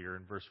earlier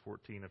in verse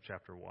 14 of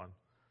chapter 1.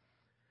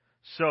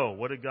 So,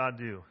 what did God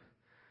do?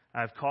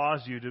 I have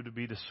caused you to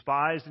be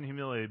despised and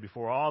humiliated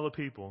before all the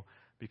people,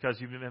 because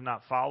you have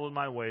not followed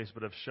my ways,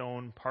 but have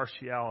shown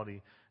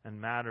partiality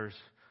in matters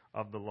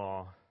of the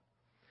law.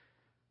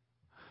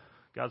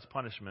 God's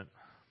punishment,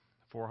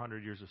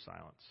 400 years of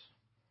silence.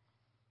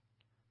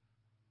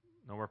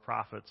 No more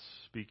prophets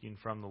speaking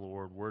from the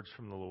Lord, words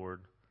from the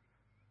Lord.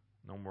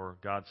 No more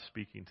God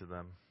speaking to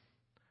them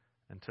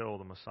until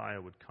the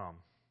Messiah would come.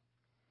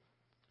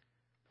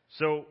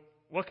 So,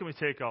 what can we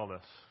take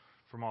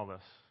from all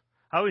this?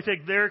 How do we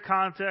take their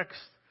context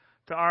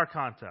to our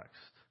context?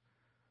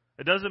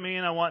 It doesn't mean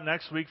I want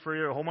next week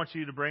for a whole bunch of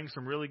you to bring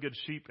some really good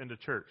sheep into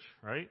church,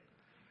 right?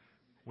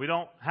 We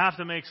don't have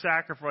to make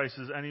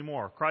sacrifices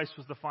anymore. Christ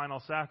was the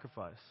final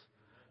sacrifice.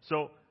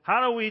 So,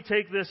 how do we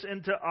take this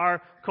into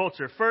our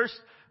culture? First,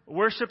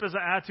 worship is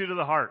an attitude of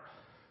the heart.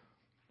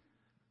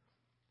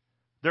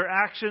 Their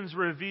actions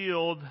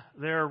revealed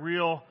their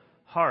real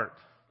heart.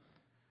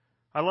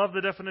 I love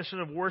the definition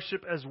of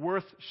worship as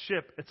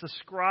worth-ship. It's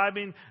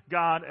ascribing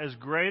God as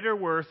greater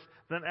worth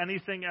than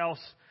anything else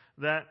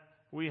that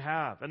we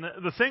have. And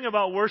the thing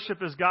about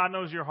worship is God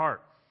knows your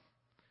heart.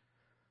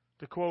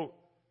 To quote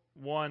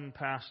one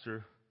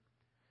pastor,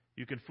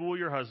 you can fool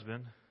your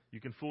husband, you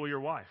can fool your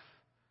wife,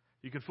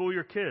 you can fool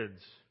your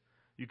kids,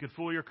 you can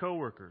fool your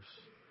coworkers,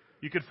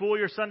 you can fool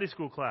your Sunday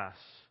school class,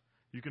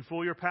 you can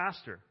fool your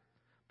pastor,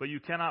 but you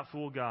cannot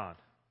fool God.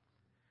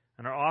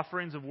 And our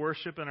offerings of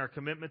worship and our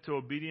commitment to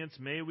obedience,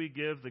 may we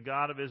give the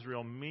God of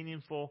Israel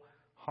meaningful,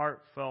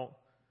 heartfelt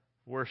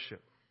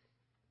worship.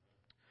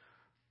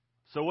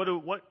 So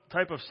what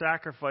type of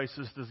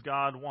sacrifices does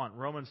God want?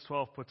 Romans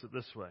 12 puts it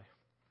this way.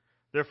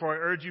 Therefore, I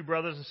urge you,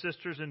 brothers and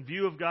sisters, in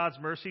view of God's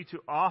mercy, to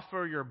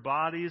offer your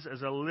bodies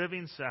as a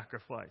living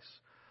sacrifice,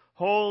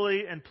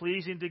 holy and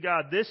pleasing to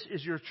God. This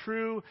is your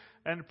true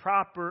and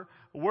proper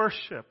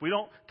worship. We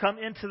don't come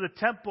into the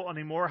temple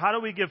anymore. How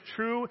do we give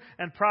true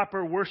and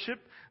proper worship?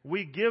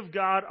 We give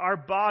God our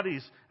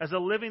bodies as a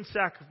living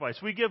sacrifice.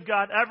 We give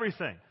God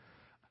everything.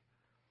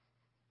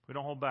 We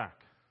don't hold back.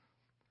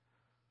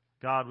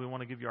 God, we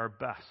want to give you our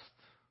best,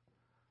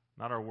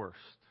 not our worst.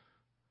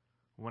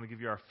 We want to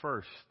give you our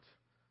first,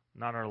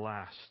 not our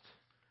last.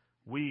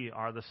 We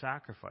are the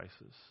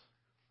sacrifices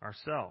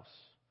ourselves.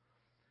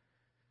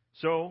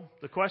 So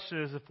the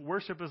question is, if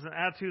worship is an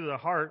attitude of the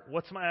heart,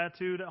 what's my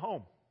attitude at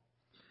home?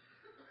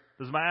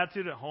 Does my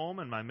attitude at home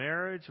and my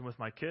marriage and with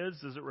my kids,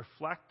 does it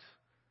reflect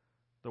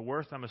the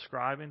worth I'm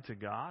ascribing to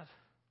God?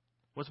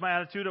 What's my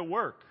attitude at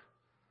work?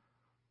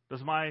 Do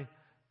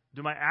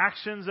my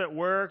actions at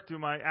work, do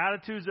my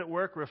attitudes at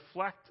work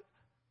reflect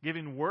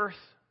giving worth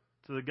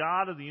to the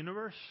God of the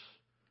universe?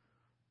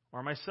 Or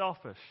am I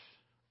selfish,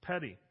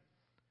 petty?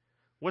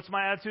 What's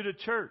my attitude at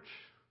church?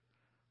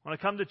 When I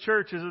come to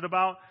church, is it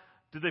about,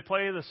 did they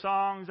play the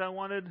songs I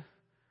wanted?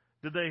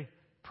 Did they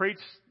preach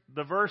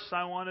the verse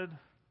I wanted?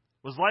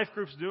 Was life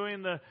groups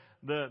doing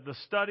the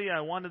study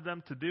I wanted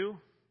them to do?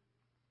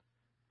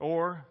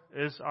 Or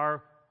is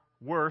our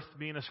worth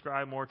being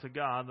ascribed more to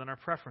God than our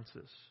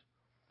preferences?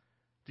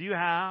 Do you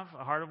have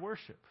a heart of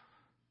worship?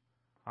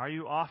 Are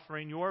you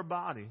offering your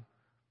body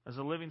as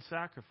a living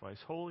sacrifice,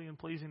 holy and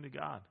pleasing to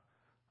God,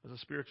 as a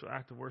spiritual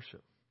act of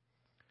worship?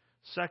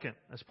 Second,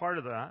 as part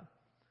of that,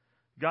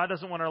 God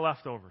doesn't want our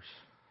leftovers.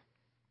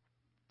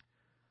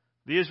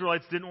 The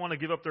Israelites didn't want to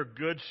give up their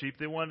good sheep.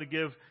 They wanted to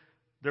give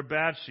their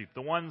bad sheep,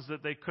 the ones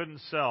that they couldn't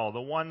sell,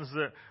 the ones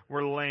that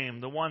were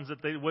lame, the ones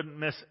that they wouldn't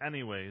miss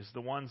anyways,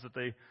 the ones that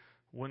they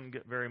wouldn't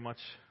get very much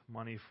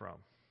money from.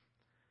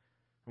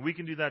 And we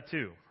can do that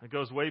too. It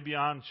goes way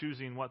beyond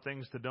choosing what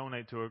things to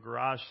donate to a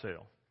garage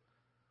sale,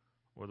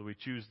 whether we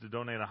choose to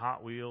donate a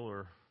Hot Wheel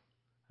or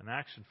an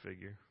action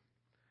figure.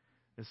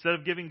 Instead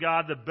of giving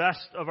God the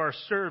best of our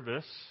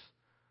service,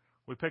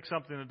 we pick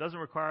something that doesn't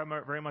require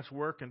very much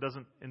work and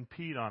doesn't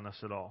impede on us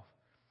at all.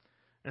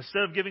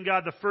 Instead of giving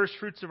God the first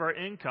fruits of our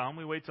income,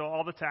 we wait till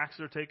all the taxes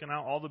are taken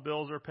out, all the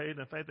bills are paid, and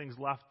if anything's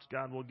left,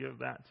 God will give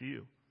that to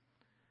you.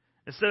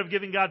 Instead of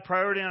giving God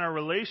priority on our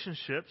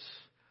relationships,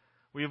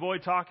 we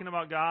avoid talking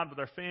about God with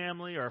our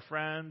family, our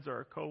friends, or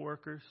our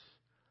coworkers.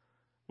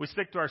 We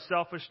stick to our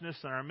selfishness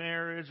in our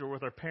marriage or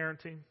with our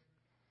parenting.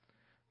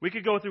 We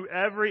could go through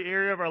every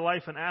area of our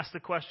life and ask the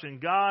question,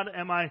 God,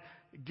 am I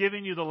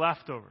giving you the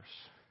leftovers?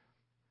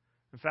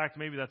 In fact,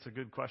 maybe that's a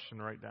good question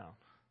to write down,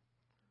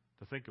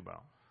 to think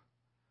about.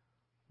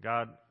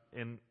 God,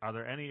 are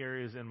there any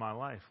areas in my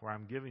life where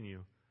I'm giving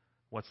you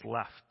what's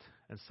left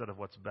instead of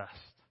what's best?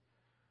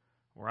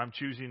 Where I'm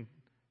choosing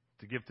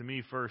to give to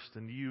me first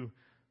and you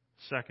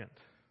second?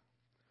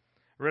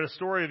 I read a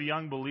story of a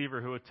young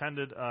believer who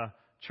attended a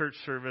church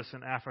service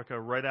in Africa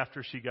right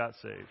after she got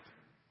saved.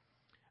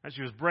 And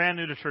she was brand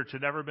new to church,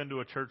 had never been to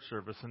a church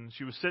service. And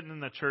she was sitting in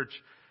the church,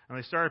 and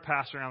they started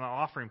passing around the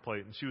offering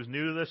plate. And she was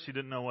new to this. She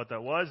didn't know what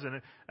that was.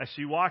 And as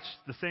she watched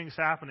the things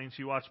happening,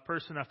 she watched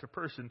person after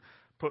person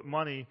put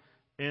money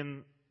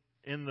in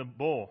the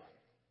bowl.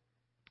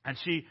 And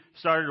she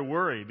started to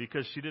worry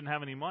because she didn't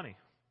have any money.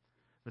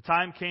 The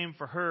time came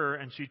for her,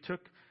 and she took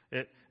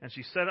it, and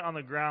she set it on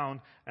the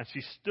ground, and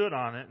she stood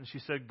on it, and she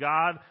said,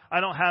 God,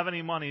 I don't have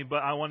any money,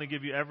 but I want to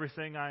give you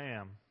everything I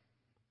am.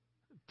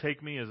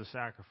 Take me as a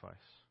sacrifice.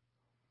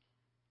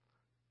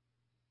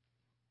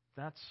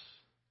 That's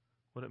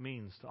what it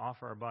means to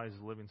offer our bodies as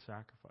a living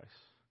sacrifice.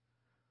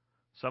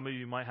 Some of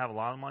you might have a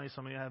lot of money,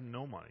 some of you have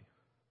no money.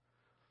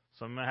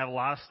 Some of you might have a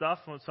lot of stuff,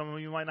 some of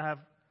you might not have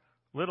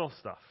little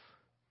stuff.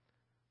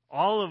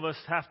 All of us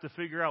have to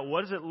figure out,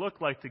 what does it look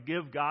like to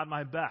give God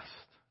my best?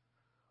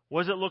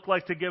 What does it look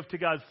like to give to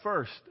God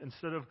first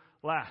instead of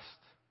last?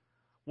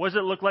 What does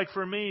it look like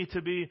for me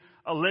to be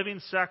a living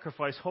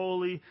sacrifice,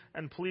 holy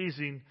and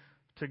pleasing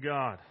to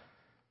God?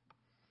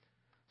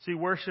 See,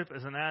 worship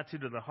is an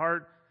attitude of the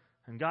heart,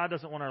 and God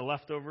doesn't want our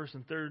leftovers.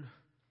 And third,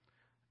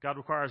 God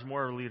requires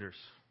more leaders.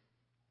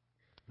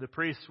 The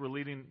priests were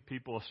leading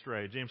people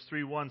astray. James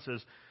 3:1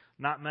 says,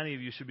 not many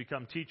of you should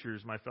become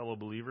teachers, my fellow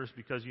believers,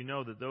 because you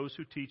know that those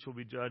who teach will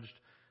be judged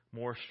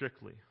more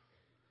strictly.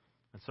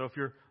 And so if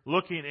you're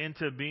looking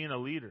into being a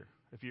leader,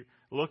 if you're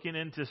looking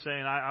into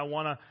saying, I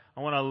want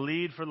to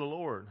lead for the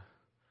Lord,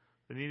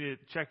 then you need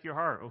to check your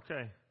heart.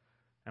 Okay,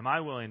 am I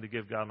willing to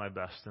give God my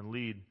best and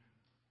lead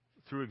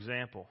through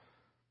example?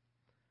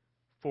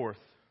 Fourth,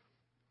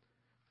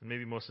 and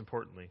maybe most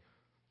importantly,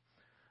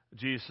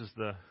 Jesus is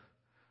the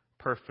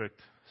perfect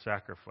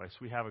sacrifice.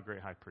 We have a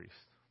great high priest.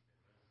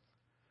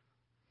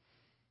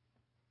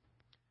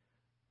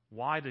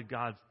 Why did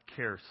God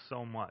care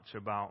so much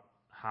about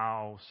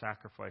how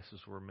sacrifices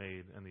were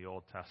made in the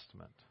Old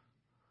Testament?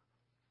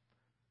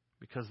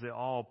 Because they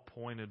all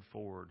pointed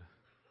forward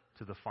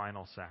to the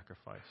final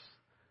sacrifice.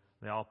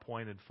 They all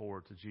pointed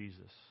forward to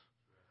Jesus.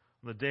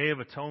 On the Day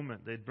of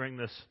Atonement, they'd bring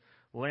this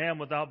lamb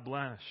without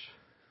blemish.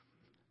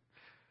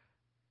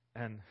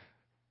 And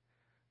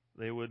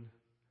they would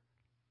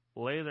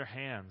lay their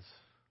hands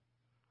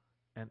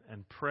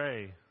and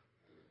pray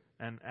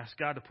and ask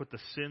God to put the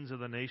sins of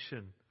the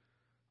nation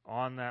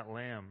on that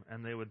lamb.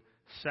 And they would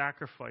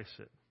sacrifice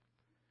it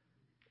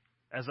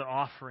as an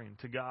offering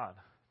to God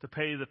to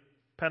pay the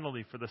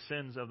penalty for the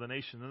sins of the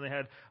nation. Then they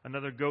had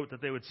another goat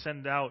that they would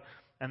send out,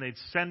 and they'd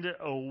send it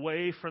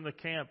away from the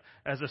camp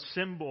as a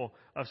symbol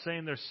of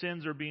saying their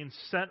sins are being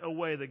sent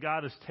away, that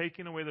God is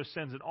taking away their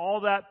sins. And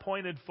all that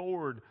pointed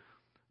forward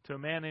to a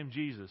man named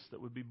Jesus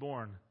that would be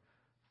born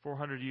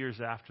 400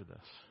 years after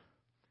this,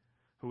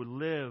 who would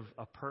live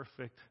a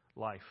perfect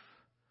life,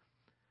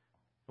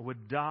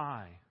 would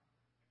die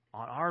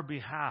on our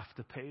behalf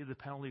to pay the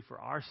penalty for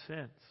our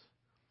sins.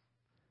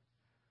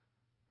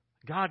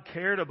 God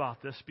cared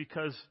about this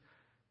because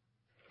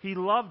He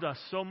loved us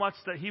so much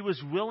that He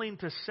was willing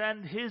to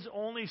send His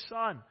only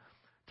Son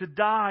to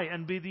die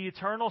and be the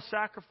eternal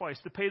sacrifice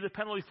to pay the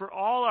penalty for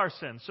all our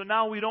sins. So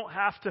now we don't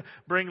have to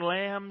bring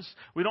lambs.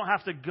 We don't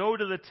have to go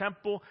to the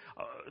temple.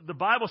 The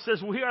Bible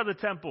says we are the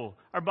temple.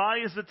 Our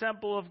body is the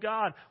temple of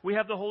God. We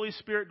have the Holy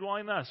Spirit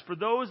dwelling in us. For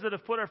those that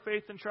have put our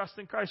faith and trust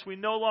in Christ, we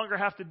no longer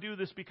have to do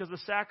this because the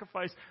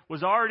sacrifice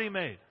was already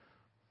made.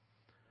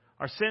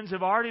 Our sins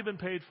have already been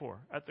paid for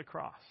at the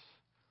cross.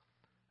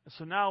 And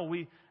so now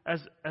we,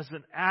 as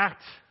an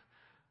act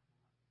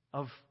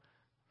of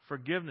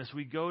forgiveness,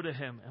 we go to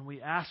Him and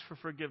we ask for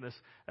forgiveness.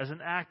 As an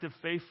act of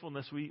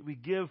faithfulness, we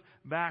give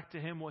back to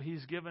Him what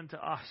He's given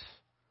to us.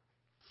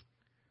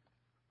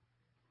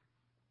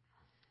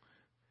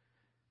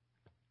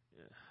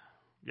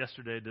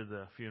 Yesterday I did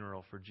the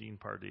funeral for Jean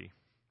Pardee.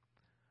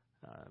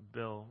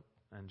 Bill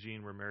and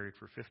Jean were married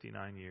for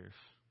 59 years.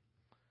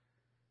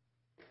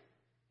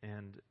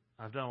 And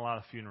I've done a lot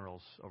of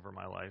funerals over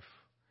my life.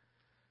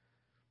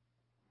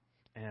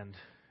 And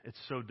it's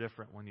so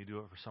different when you do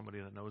it for somebody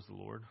that knows the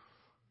Lord.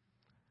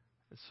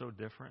 It's so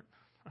different.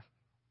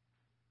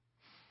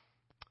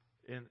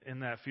 In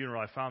that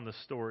funeral, I found this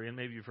story, and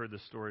maybe you've heard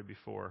this story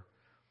before.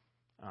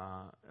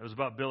 It was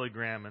about Billy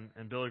Graham,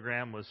 and Billy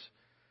Graham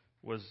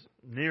was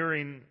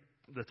nearing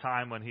the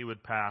time when he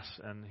would pass,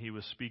 and he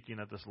was speaking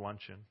at this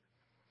luncheon.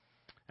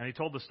 And he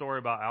told the story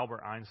about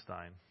Albert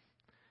Einstein.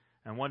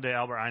 And one day,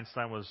 Albert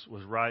Einstein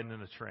was riding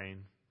in a train,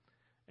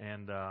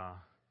 and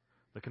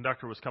the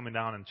conductor was coming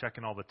down and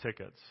checking all the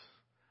tickets.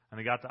 And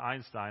he got to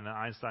Einstein, and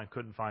Einstein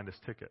couldn't find his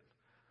ticket.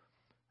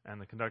 And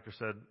the conductor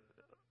said,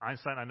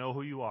 "Einstein, I know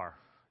who you are.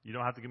 You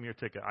don't have to give me your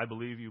ticket. I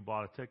believe you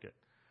bought a ticket."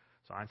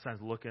 So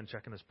Einstein's looking,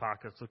 checking his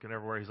pockets, looking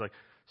everywhere. He's like,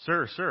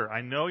 Sir,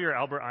 I know you're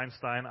Albert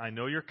Einstein. I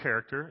know your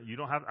character.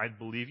 I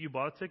believe you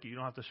bought a ticket. You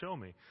don't have to show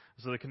me."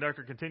 So the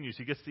conductor continues.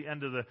 He gets to the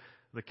end of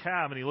the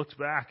cab, and he looks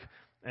back,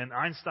 and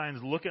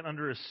Einstein's looking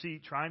under his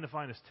seat trying to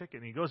find his ticket.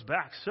 And he goes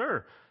back,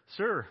 Sir,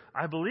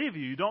 I believe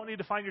you. You don't need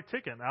to find your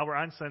ticket. And Albert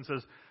Einstein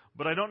says,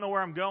 "But I don't know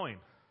where I'm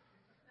going."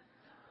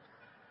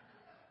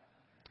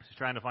 He's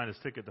trying to find his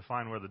ticket to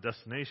find where the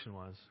destination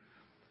was.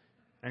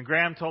 And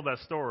Graham told that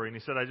story, and he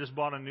said, "I just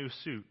bought a new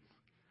suit."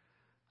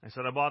 I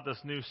said, "I bought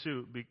this new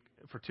suit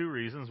for two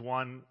reasons.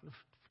 One,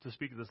 to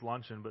speak at this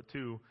luncheon, but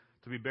two,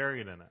 to be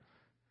buried in it."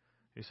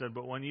 He said,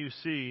 "But when you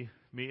see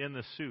me in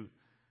this suit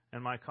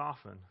and my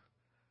coffin,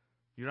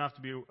 you don't have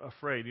to be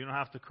afraid. You don't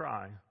have to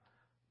cry,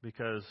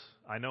 because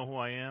I know who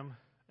I am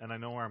and I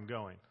know where I'm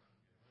going."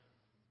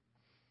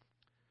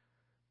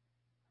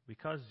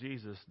 Because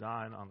Jesus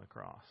died on the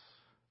cross,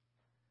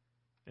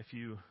 if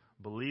you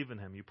believe in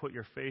Him, you put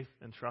your faith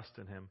and trust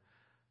in Him,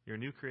 you're a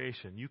new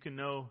creation. You can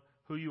know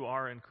who you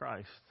are in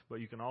Christ, but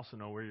you can also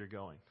know where you're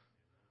going.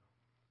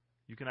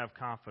 You can have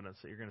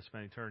confidence that you're going to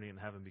spend eternity in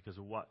heaven because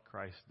of what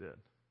Christ did.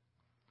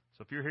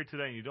 So if you're here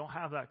today and you don't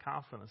have that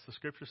confidence, the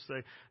Scriptures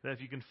say that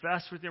if you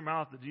confess with your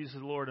mouth that Jesus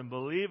is Lord and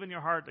believe in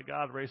your heart that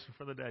God raised Him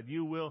from the dead,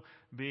 you will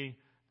be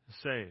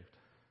saved.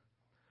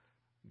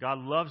 God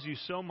loves you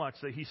so much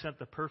that He sent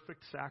the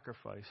perfect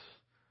sacrifice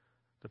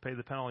to pay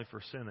the penalty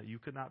for sin that you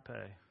could not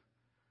pay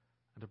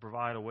and to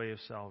provide a way of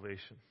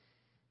salvation.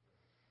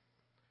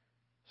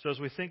 So as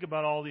we think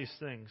about all these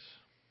things,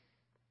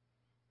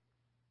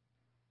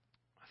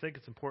 I think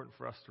it's important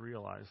for us to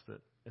realize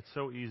that it's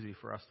so easy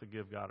for us to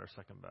give God our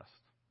second best.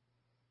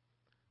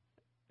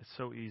 It's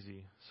so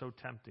easy, so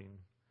tempting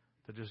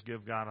to just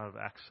give God out of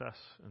excess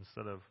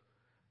instead of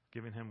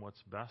giving Him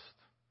what's best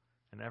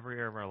in every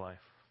area of our life.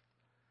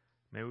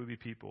 May we be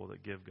people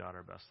that give God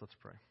our best. Let's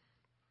pray.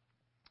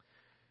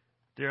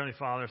 Dear Heavenly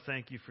Father,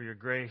 thank You for Your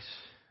grace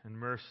and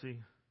mercy.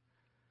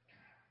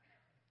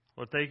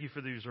 Lord, thank You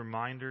for these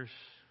reminders.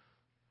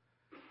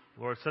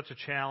 Lord, it's such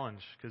a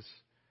challenge because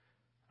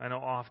I know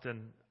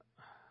often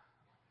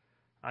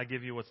I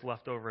give You what's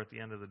left over at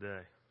the end of the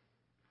day.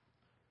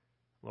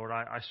 Lord,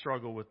 I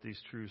struggle with these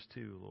truths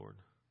too, Lord.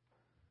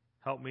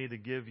 Help me to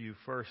give You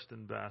first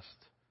and best.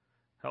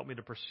 Help me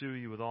to pursue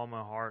You with all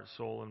my heart,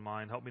 soul, and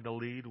mind. Help me to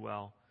lead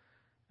well.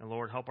 And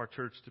Lord, help our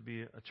church to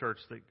be a church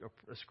that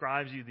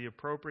ascribes You the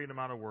appropriate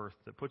amount of worth,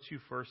 that puts You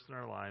first in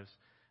our lives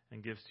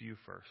and gives to You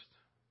first.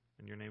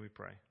 In Your name we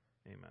pray.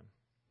 Amen.